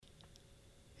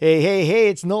Hey,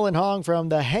 it's Nolan Hong from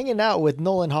the Hanging Out with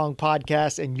Nolan Hong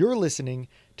podcast, and you're listening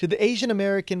to the Asian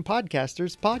American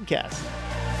Podcasters Podcast.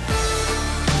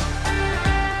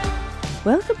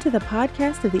 Welcome to the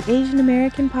podcast of the Asian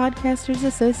American Podcasters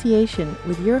Association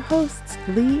with your hosts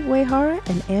Lee Uehara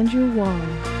and Andrew Wong.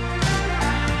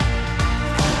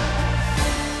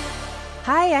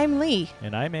 Hi, I'm Lee.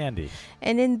 And I'm Andy.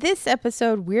 And in this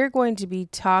episode, we're going to be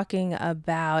talking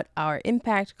about our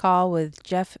impact call with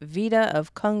Jeff Vita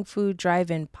of Kung Fu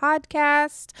Drive-In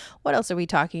Podcast. What else are we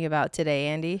talking about today,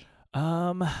 Andy? Do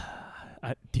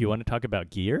you want to talk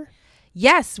about gear?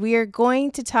 Yes, we are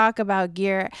going to talk about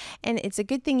gear. And it's a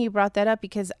good thing you brought that up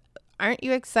because aren't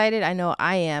you excited? I know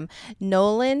I am.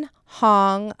 Nolan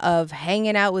Hong of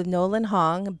Hanging Out with Nolan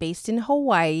Hong, based in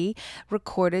Hawaii,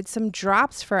 recorded some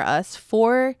drops for us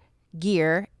for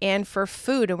gear and for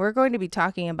food. And we're going to be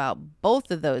talking about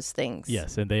both of those things.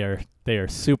 Yes, and they are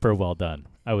super well done.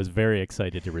 I was very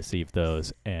excited to receive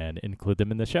those and include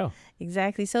them in the show.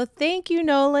 Exactly. So thank you,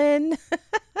 Nolan.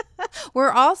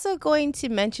 We're also going to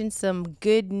mention some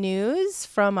good news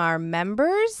from our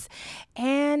members.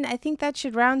 And I think that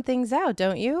should round things out,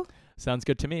 don't you? Sounds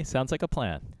good to me. Sounds like a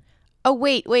plan. Oh,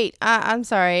 wait. I'm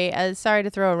sorry. Sorry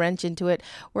to throw a wrench into it.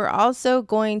 We're also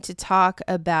going to talk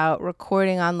about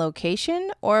recording on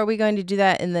location, or are we going to do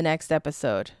that in the next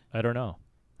episode? I don't know.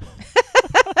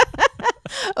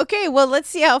 Okay, well, let's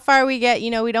see how far we get.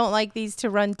 You know, we don't like these to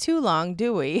run too long,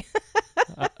 do we?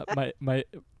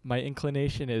 My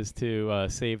inclination is to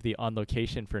save the on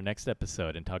location for next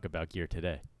episode and talk about gear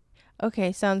today.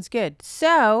 Okay, sounds good.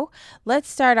 So let's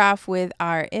start off with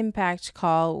our impact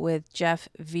call with Jeff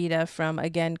Vita from,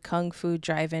 again, Kung Fu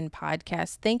Drive-In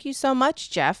Podcast. Thank you so much,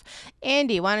 Jeff.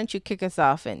 Andy, why don't you kick us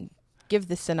off and give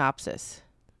the synopsis?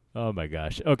 Oh, my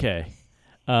gosh. Okay.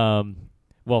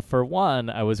 Well, for one,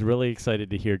 I was really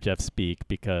excited to hear Jeff speak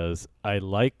because I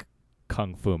like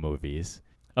Kung Fu movies.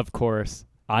 Of course,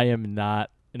 I am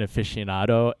not an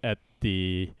aficionado at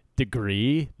the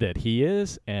degree that he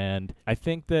is, and I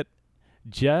think that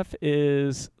Jeff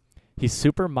he's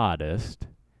super modest,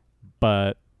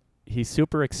 but he's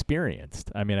super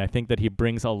experienced. I mean, I think that he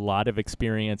brings a lot of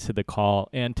experience to the call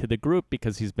and to the group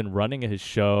because he's been running his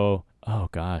show, do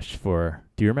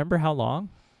you remember how long?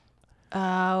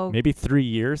 Maybe 3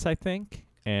 years, I think.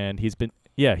 And he's been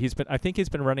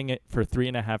running it for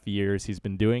 3.5 years. He's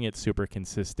been doing it super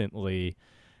consistently.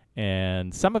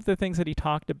 And some of the things that he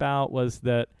talked about was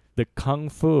that the Kung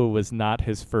Fu was not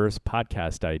his first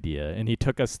podcast idea. And he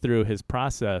took us through his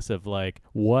process of like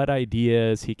what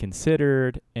ideas he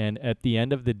considered. And at the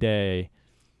end of the day,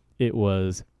 it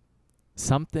was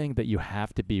something that you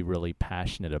have to be really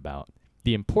passionate about.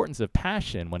 The importance of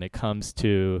passion when it comes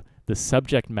to the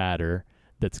subject matter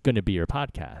that's going to be your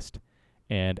podcast.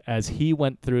 And as he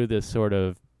went through this sort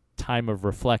of time of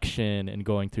reflection and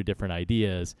going through different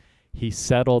ideas, he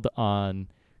settled on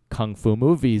Kung Fu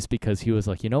movies because he was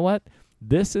like, you know what?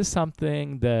 This is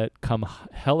something that come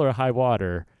hell or high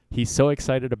water, he's so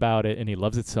excited about it and he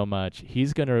loves it so much.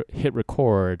 He's going to hit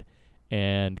record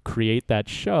and create that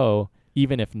show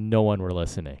even if no one were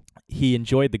listening. He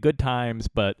enjoyed the good times,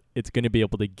 but it's going to be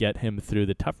able to get him through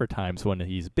the tougher times when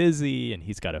he's busy and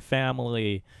he's got a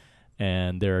family.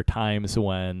 And there are times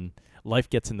when life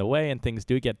gets in the way and things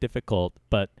do get difficult,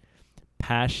 but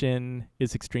passion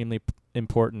is extremely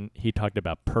important. He talked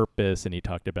about purpose and he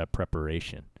talked about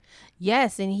preparation.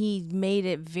 Yes, and he made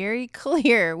it very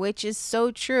clear, which is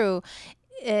so true.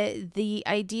 The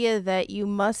idea that you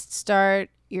must start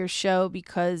your show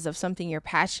because of something you're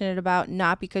passionate about,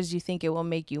 not because you think it will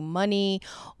make you money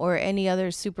or any other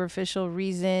superficial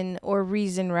reason, or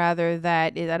reason rather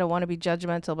that is, I don't want to be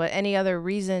judgmental, but any other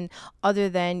reason other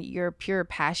than your pure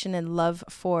passion and love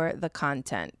for the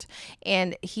content.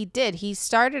 And he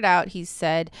started out, he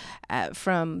said,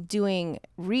 from doing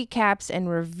recaps and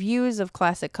reviews of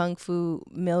classic Kung Fu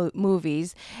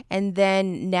movies. And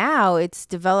then now it's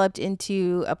developed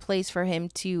into a place for him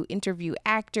to interview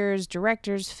actors,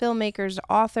 directors, filmmakers,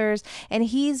 authors, and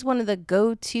he's one of the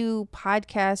go-to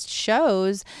podcast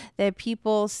shows that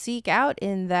people seek out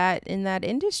in that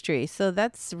industry. So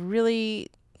that's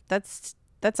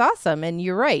awesome. And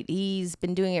you're right. He's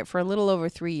been doing it for a little over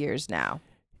 3 years now.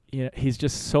 Yeah, he's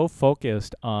just so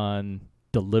focused on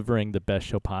delivering the best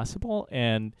show possible,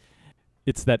 and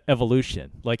it's that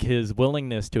evolution, like his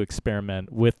willingness to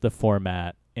experiment with the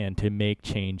format and to make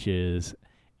changes.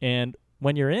 And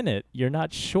when you're in it, you're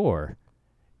not sure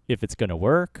if it's going to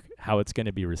work, how it's going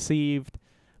to be received.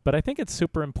 But I think it's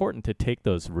super important to take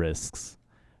those risks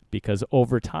because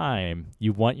over time,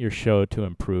 you want your show to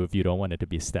improve. You don't want it to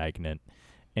be stagnant.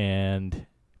 And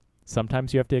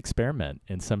sometimes you have to experiment,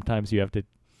 and sometimes you have to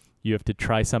You have to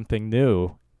try something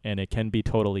new, and it can be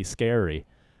totally scary,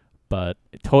 but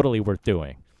totally worth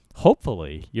doing.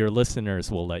 Hopefully, your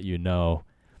listeners will let you know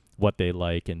what they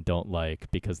like and don't like,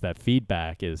 because that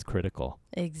feedback is critical.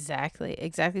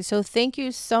 Exactly. So thank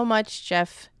you so much,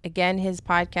 Jeff. Again, his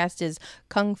podcast is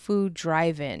Kung Fu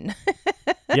Drive-In.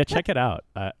 Yeah, check it out.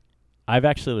 I've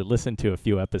actually listened to a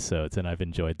few episodes, and I've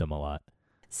enjoyed them a lot.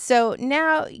 So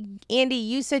now, Andy,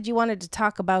 you said you wanted to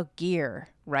talk about gear,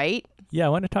 right? Yeah, I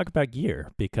want to talk about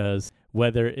gear, because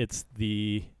whether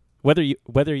you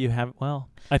have, well,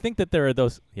 I think that there are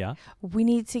those, yeah? We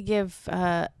need to give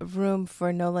room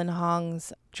for Nolan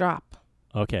Hong's drop.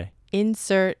 Okay.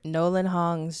 Insert Nolan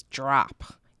Hong's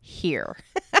drop here.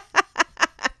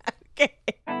 Okay.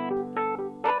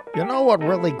 You know what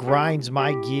really grinds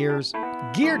my gears?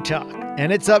 Gear Talk,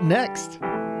 and it's up next.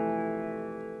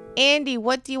 Andy,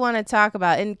 what do you want to talk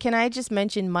about? And can I just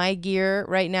mention my gear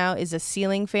right now is a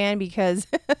ceiling fan, because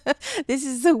this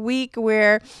is a week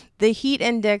where the heat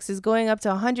index is going up to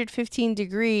 115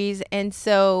 degrees. And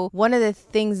so one of the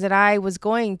things that I was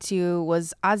going to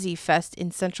was Ozzy Fest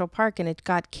in Central Park, and it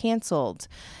got canceled.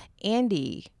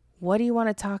 Andy, what do you want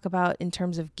to talk about in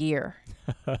terms of gear?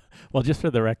 Well, just for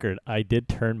the record, I did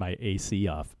turn my AC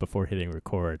off before hitting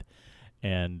record.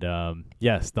 And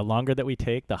yes, the longer that we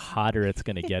take, the hotter it's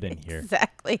going to get in here.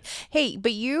 Exactly. Hey,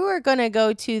 but you are going to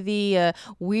go to the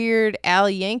Weird Al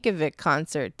Yankovic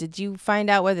concert. Did you find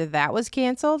out whether that was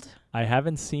canceled? I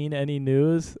haven't seen any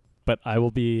news, but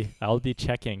I'll be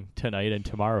checking tonight and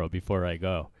tomorrow before I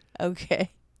go.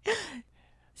 Okay.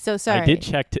 So sorry.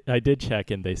 I did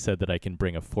check, and they said that I can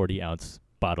bring a 40-ounce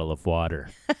bottle of water,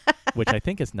 which I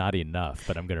think is not enough,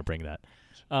 but I'm going to bring that.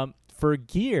 For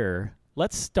gear,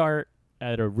 let's start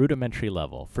at a rudimentary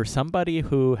level. For somebody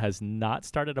who has not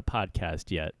started a podcast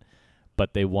yet,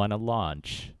 but they want to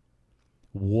launch,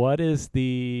 what's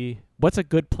a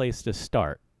good place to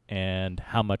start, and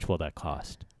how much will that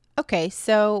cost? Okay,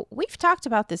 so we've talked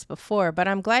about this before, but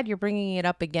I'm glad you're bringing it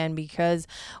up again, because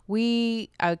I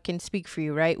can speak for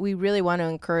you, right? We really want to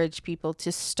encourage people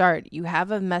to start. You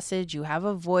have a message, you have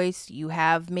a voice, you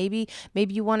have maybe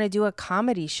you want to do a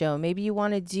comedy show, maybe you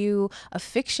want to do a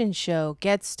fiction show.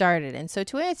 Get started. And so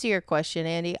to answer your question,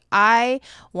 Andy, I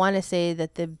want to say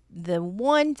that the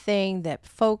one thing that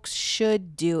folks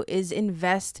should do is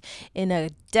invest in a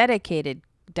dedicated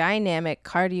dynamic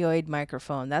cardioid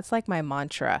microphone. That's like my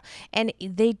mantra. And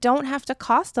they don't have to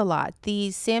cost a lot. The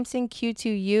Samson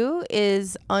Q2U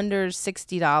is under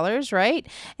 $60, right?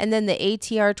 And then the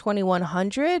ATR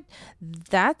 2100,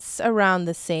 that's around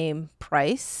the same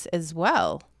price as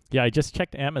well. Yeah, I just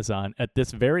checked Amazon. At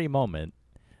this very moment,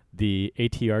 the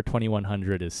ATR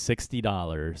 2100 is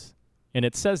 $60, and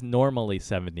it says normally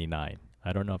 $79.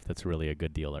 I don't know if that's really a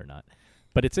good deal or not.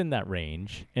 But it's in that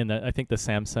range, and I think the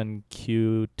Samsung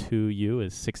Q2U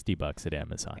is $60 at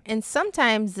Amazon. And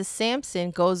sometimes the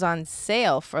Samson goes on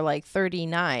sale for like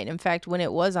 $39. In fact, when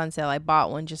it was on sale, I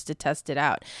bought one just to test it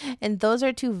out. And those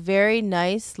are two very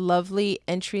nice, lovely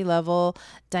entry-level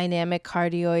dynamic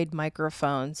cardioid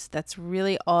microphones. That's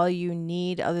really all you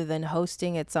need other than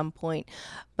hosting at some point.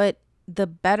 But the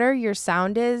better your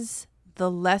sound is, the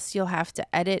less you'll have to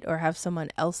edit or have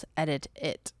someone else edit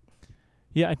it.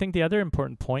 Yeah, I think the other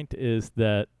important point is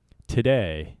that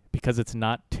today, because it's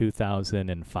not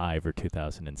 2005 or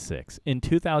 2006, in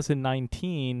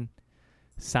 2019,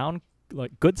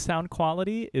 good sound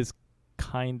quality is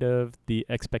kind of the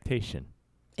expectation.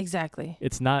 Exactly.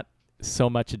 It's not so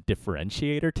much a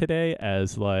differentiator today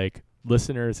as like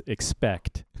listeners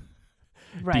expect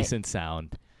decent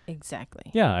sound.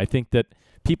 Exactly. Yeah, I think that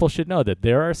people should know that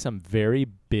there are some very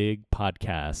big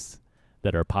podcasts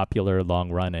that are popular,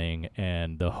 long-running,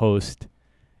 and the host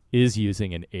is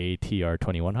using an ATR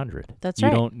 2100. That's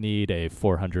right. You don't need a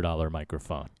 $400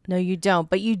 microphone. No, you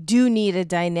don't. But you do need a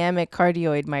dynamic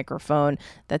cardioid microphone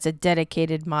that's a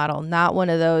dedicated model, not one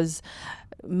of those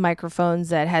microphones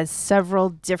that has several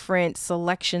different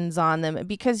selections on them,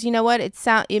 because you know what,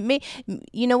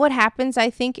 what happens, I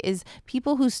think, is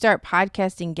people who start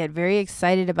podcasting get very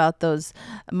excited about those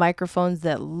microphones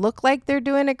that look like they're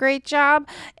doing a great job,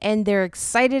 and they're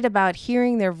excited about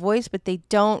hearing their voice, but they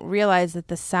don't realize that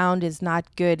the sound is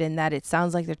not good and that it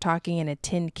sounds like they're talking in a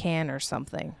tin can or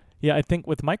something. Yeah, I think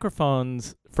with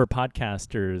microphones for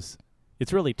podcasters,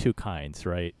 it's really two kinds,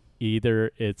 right? Either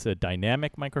it's a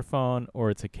dynamic microphone or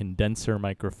it's a condenser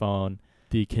microphone.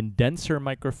 The condenser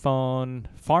microphone,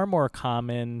 far more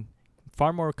commonly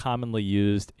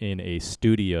used in a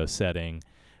studio setting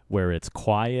where it's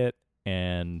quiet,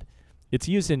 and it's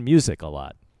used in music a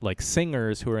lot. Like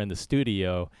singers who are in the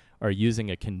studio are using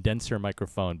a condenser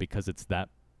microphone because it's that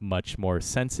much more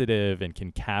sensitive and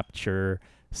can capture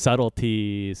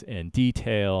subtleties and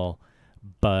detail.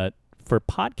 But for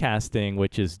podcasting,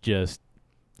 which is just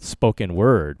spoken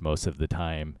word most of the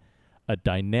time, a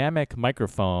dynamic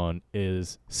microphone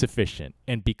is sufficient.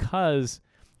 And because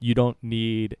you don't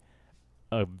need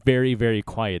a very, very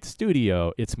quiet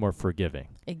studio, it's more forgiving.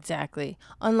 Exactly.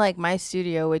 Unlike my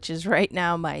studio, which is right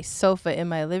now my sofa in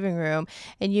my living room.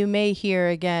 And you may hear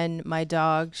again my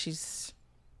dog. She's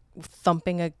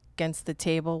thumping against the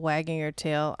table, wagging her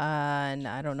tail. And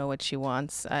I don't know what she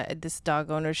wants. This dog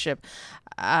ownership.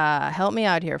 Help me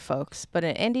out here, folks. But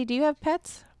Andy, do you have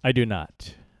pets? I do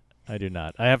not.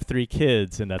 I have 3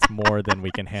 kids, and that's more than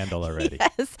we can handle already.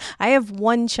 Yes. I have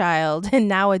 1 child and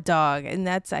now a dog. And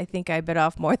that's, I think I bit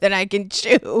off more than I can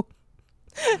chew.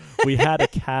 We had a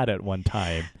cat at one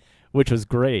time, which was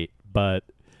great. But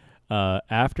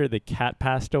after the cat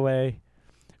passed away,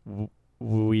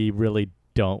 we really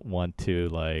don't want to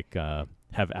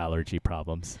have allergy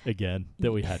problems again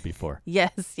that we had before.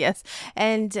 Yes.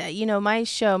 And,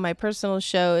 my personal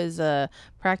show is a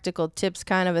practical tips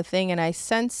kind of a thing. And I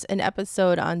sense an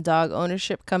episode on dog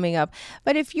ownership coming up.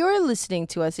 But if you're listening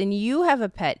to us and you have a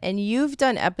pet and you've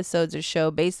done episodes or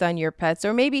show based on your pets,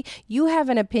 or maybe you have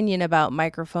an opinion about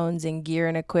microphones and gear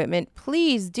and equipment,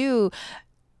 please do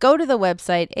go to the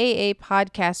website,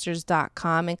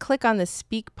 aapodcasters.com, and click on the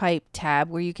SpeakPipe tab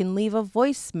where you can leave a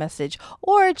voice message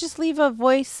or just leave a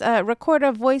record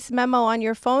a voice memo on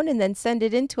your phone and then send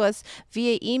it in to us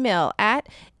via email at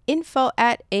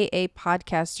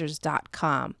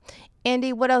info@aapodcasters.com.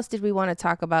 Andy, what else did we want to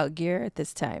talk about gear at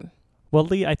this time? Well,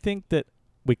 Lee, I think that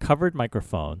we covered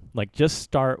microphone. Just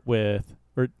start with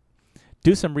or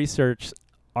do some research.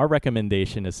 Our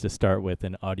recommendation is to start with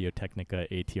an Audio-Technica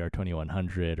ATR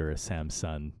 2100 or a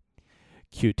Samsung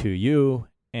Q2U.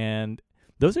 And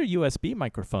those are USB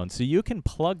microphones. So you can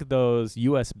plug those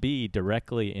USB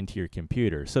directly into your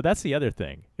computer. So that's the other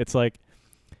thing. It's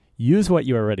use what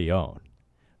you already own.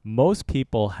 Most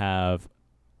people have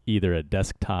either a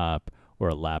desktop or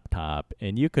a laptop,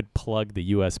 and you could plug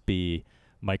the USB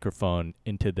microphone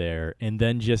into there and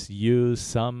then just use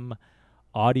some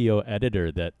audio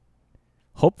editor that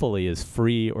hopefully is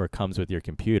free or comes with your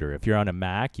computer. If you're on a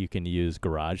Mac, you can use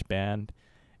GarageBand.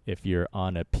 If you're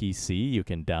on a PC, you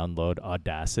can download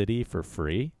Audacity for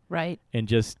free. Right.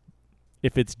 And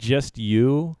if it's just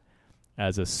you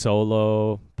as a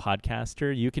solo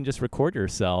podcaster, you can just record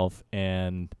yourself,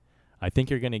 and I think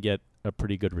you're going to get a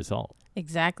pretty good result.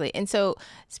 Exactly. And so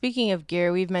speaking of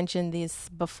gear, we've mentioned these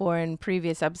before in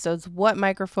previous episodes. What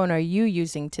microphone are you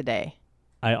using today?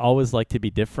 I always like to be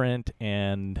different,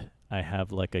 and I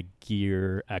have a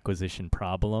gear acquisition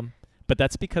problem, but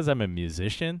that's because I'm a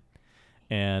musician.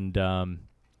 And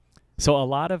so a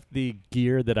lot of the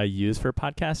gear that I use for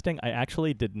podcasting, I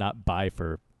actually did not buy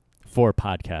for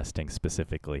podcasting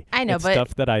specifically. I know, it's but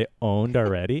stuff that I owned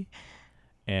already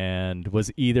and was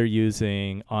either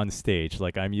using on stage.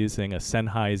 I'm using a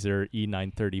Sennheiser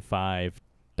E935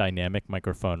 dynamic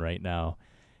microphone right now,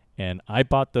 and I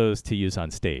bought those to use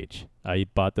on stage. I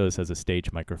bought those as a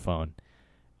stage microphone,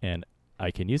 and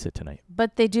I can use it tonight.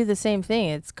 But they do the same thing.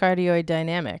 It's cardioid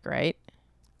dynamic, right?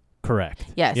 Correct.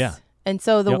 Yes. Yeah. And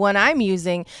so the one I'm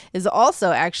using is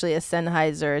also actually a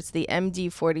Sennheiser. It's the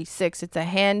MD46. It's a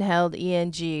handheld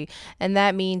ENG, and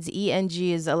that means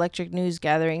ENG is electric news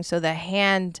gathering. So the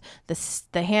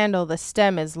handle, the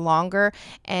stem is longer,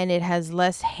 and it has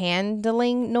less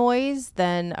handling noise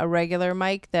than a regular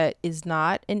mic that is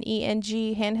not an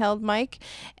ENG handheld mic.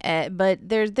 But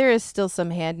there is still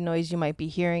some hand noise. You might be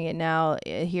hearing it now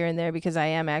here and there because I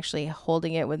am actually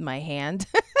holding it with my hand.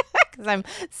 Because I'm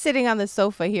sitting on the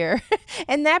sofa here.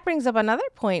 And that brings up another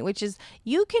point, which is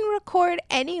you can record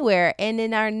anywhere. And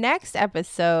in our next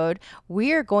episode,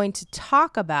 we are going to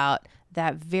talk about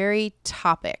that very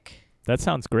topic. That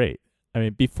sounds great. I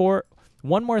mean,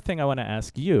 one more thing I want to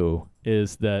ask you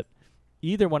is that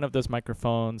either one of those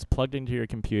microphones plugged into your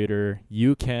computer,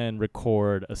 you can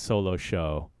record a solo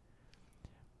show.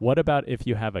 What about if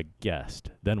you have a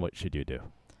guest? Then what should you do?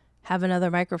 Have another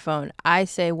microphone. I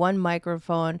say 1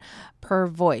 microphone per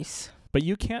voice. But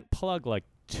you can't plug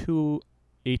 2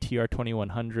 ATR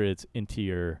 2100s into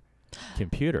your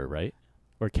computer, right?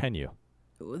 Or can you?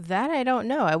 That I don't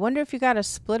know. I wonder if you got a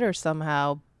splitter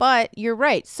somehow. But you're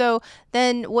right. So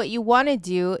then what you want to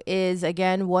do is,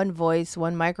 again, 1 voice,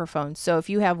 1 microphone. So if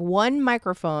you have 1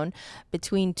 microphone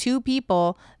between 2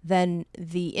 people, then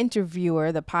the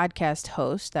interviewer, the podcast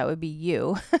host, that would be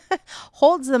you,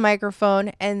 holds the microphone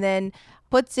and then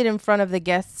puts it in front of the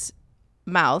guest's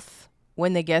mouth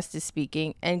when the guest is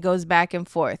speaking and goes back and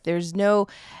forth. There's no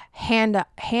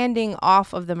handing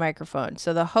off of the microphone.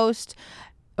 So the host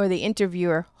or the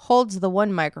interviewer holds the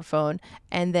one microphone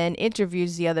and then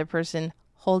interviews the other person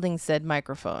holding said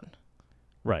microphone.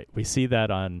 Right. We see that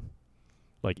on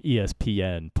like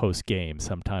ESPN post game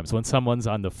sometimes when someone's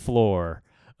on the floor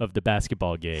of the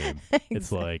basketball game.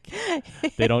 It's like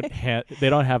they don't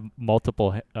have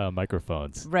multiple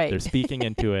microphones. Right. They're speaking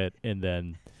into it and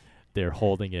then they're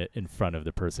holding it in front of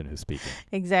the person who's speaking.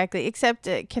 Exactly. Except,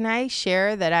 can I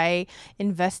share that I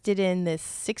invested in this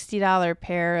 $60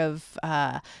 pair of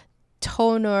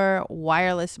Tonor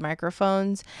wireless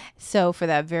microphones? So for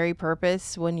that very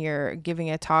purpose, when you're giving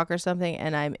a talk or something,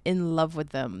 and I'm in love with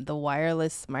them, the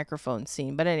wireless microphone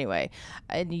scene. But anyway,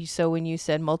 so when you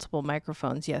said multiple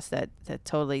microphones, yes, that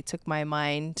totally took my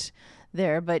mind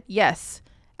there. But yes,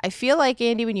 I feel like,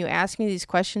 Andy, when you ask me these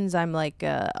questions, I'm like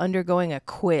undergoing a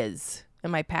quiz.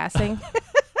 Am I passing?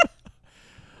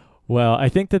 Well, I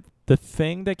think that the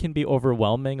thing that can be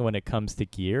overwhelming when it comes to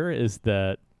gear is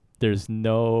that there's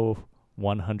no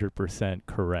 100%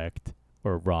 correct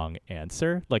or wrong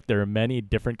answer. Like there are many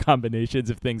different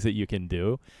combinations of things that you can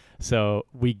do. So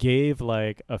we gave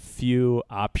like a few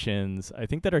options, I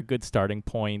think, that are good starting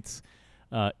points.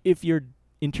 If you're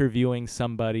interviewing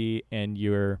somebody and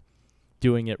you're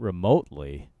doing it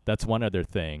remotely, that's one other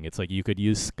thing. It's like you could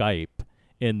use Skype,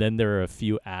 and then there are a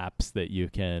few apps that you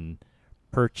can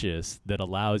purchase that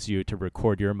allows you to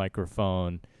record your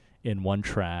microphone in one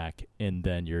track and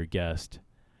then your guest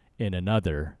in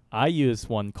another. I use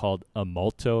one called a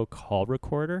Multo call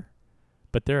recorder,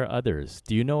 but there are others.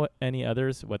 Do you know any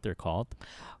others, what they're called?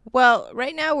 Well,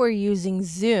 right now we're using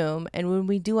Zoom, and when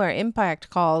we do our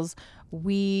impact calls,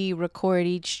 we record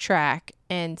each track.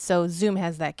 And so Zoom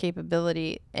has that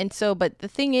capability. And so, but the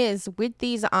thing is, with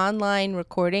these online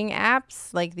recording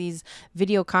apps, like these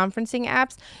video conferencing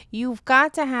apps, you've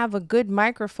got to have a good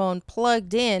microphone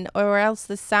plugged in, or else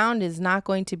the sound is not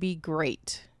going to be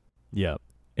great. Yeah.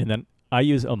 And then I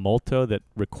use a Multo that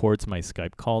records my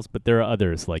Skype calls, but there are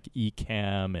others like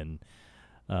Ecamm, and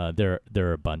there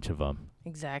are a bunch of them.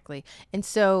 Exactly. And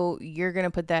so you're going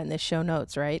to put that in the show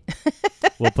notes, right?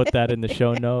 We'll put that in the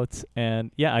show notes. And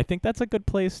yeah, I think that's a good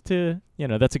place to,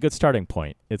 that's a good starting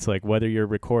point. It's like whether you're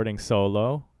recording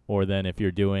solo or then if you're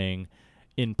doing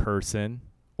in person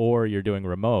or you're doing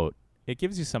remote, it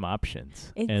gives you some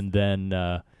options. And then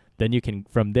you can,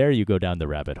 from there, you go down the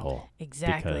rabbit hole.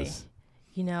 Exactly. Because,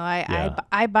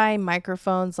 I buy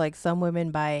microphones like some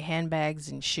women buy handbags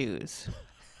and shoes.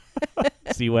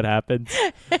 See what happens?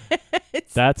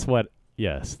 That's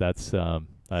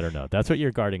I don't know. That's what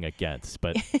you're guarding against.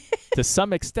 But to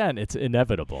some extent, it's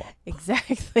inevitable.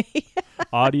 Exactly.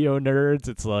 Audio nerds,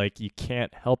 it's like you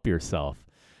can't help yourself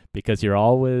because you're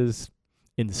always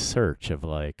in search of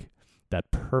like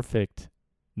that perfect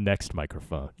next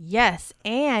microphone. Yes.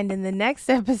 And in the next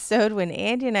episode, when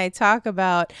Andy and I talk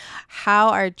about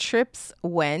how our trips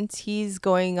went, he's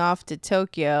going off to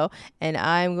Tokyo and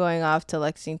I'm going off to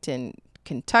Lexington,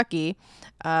 Kentucky.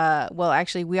 Well,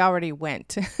 actually, we already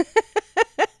went.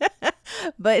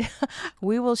 But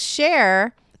we will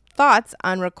share thoughts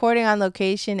on recording on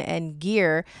location and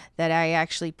gear that I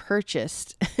actually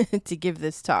purchased to give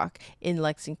this talk in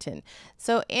Lexington.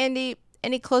 So, Andy,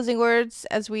 any closing words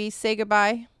as we say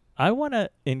goodbye? I want to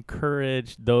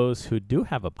encourage those who do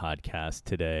have a podcast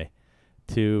today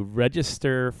to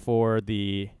register for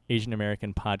the Asian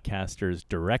American Podcasters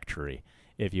Directory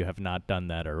if you have not done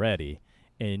that already.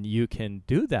 And you can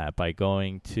do that by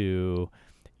going to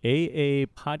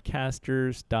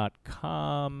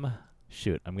aapodcasters.com.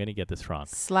 Shoot, I'm going to get this wrong.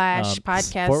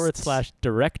 /podcast.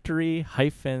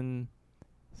 /directory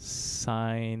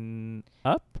sign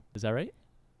up. Is that right?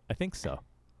 I think so.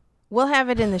 We'll have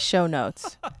it in the show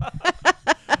notes.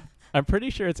 I'm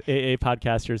pretty sure it's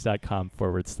aapodcasters.com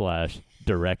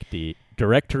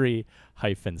 /directory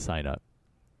sign up.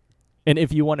 And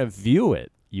if you want to view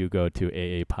it, you go to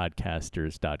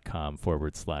aapodcasters.com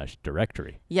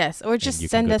 /directory. Yes, or just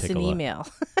send us an email.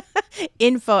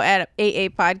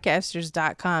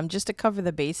 info@aapodcasters.com just to cover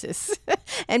the basis.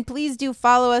 And please do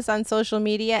follow us on social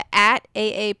media at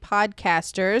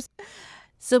aapodcasters.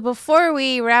 So before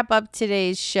we wrap up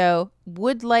today's show,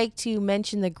 would like to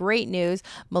mention the great news.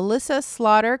 Melissa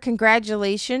Slaughter,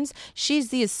 congratulations. She's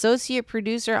the associate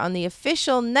producer on the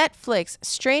official Netflix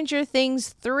Stranger Things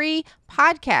 3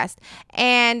 podcast.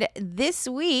 And this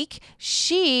week,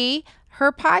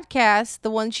 her podcast,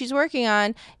 the one she's working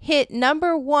on, hit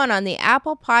 #1 on the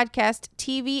Apple Podcast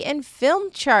TV and film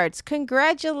charts.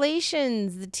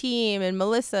 Congratulations, the team and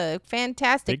Melissa.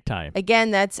 Fantastic. Big time.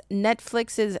 Again, that's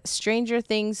Netflix's Stranger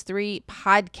Things 3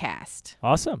 podcast.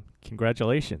 Awesome.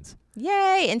 Congratulations.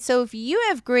 Yay. And so if you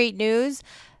have great news,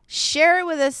 share it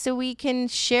with us so we can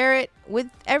share it with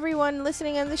everyone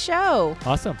listening on the show.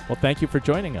 Awesome. Well, thank you for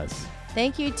joining us.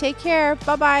 Thank you. Take care.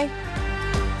 Bye-bye.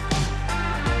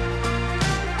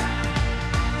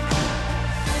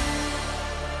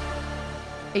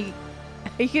 Are you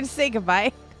going to say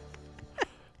goodbye?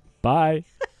 Bye.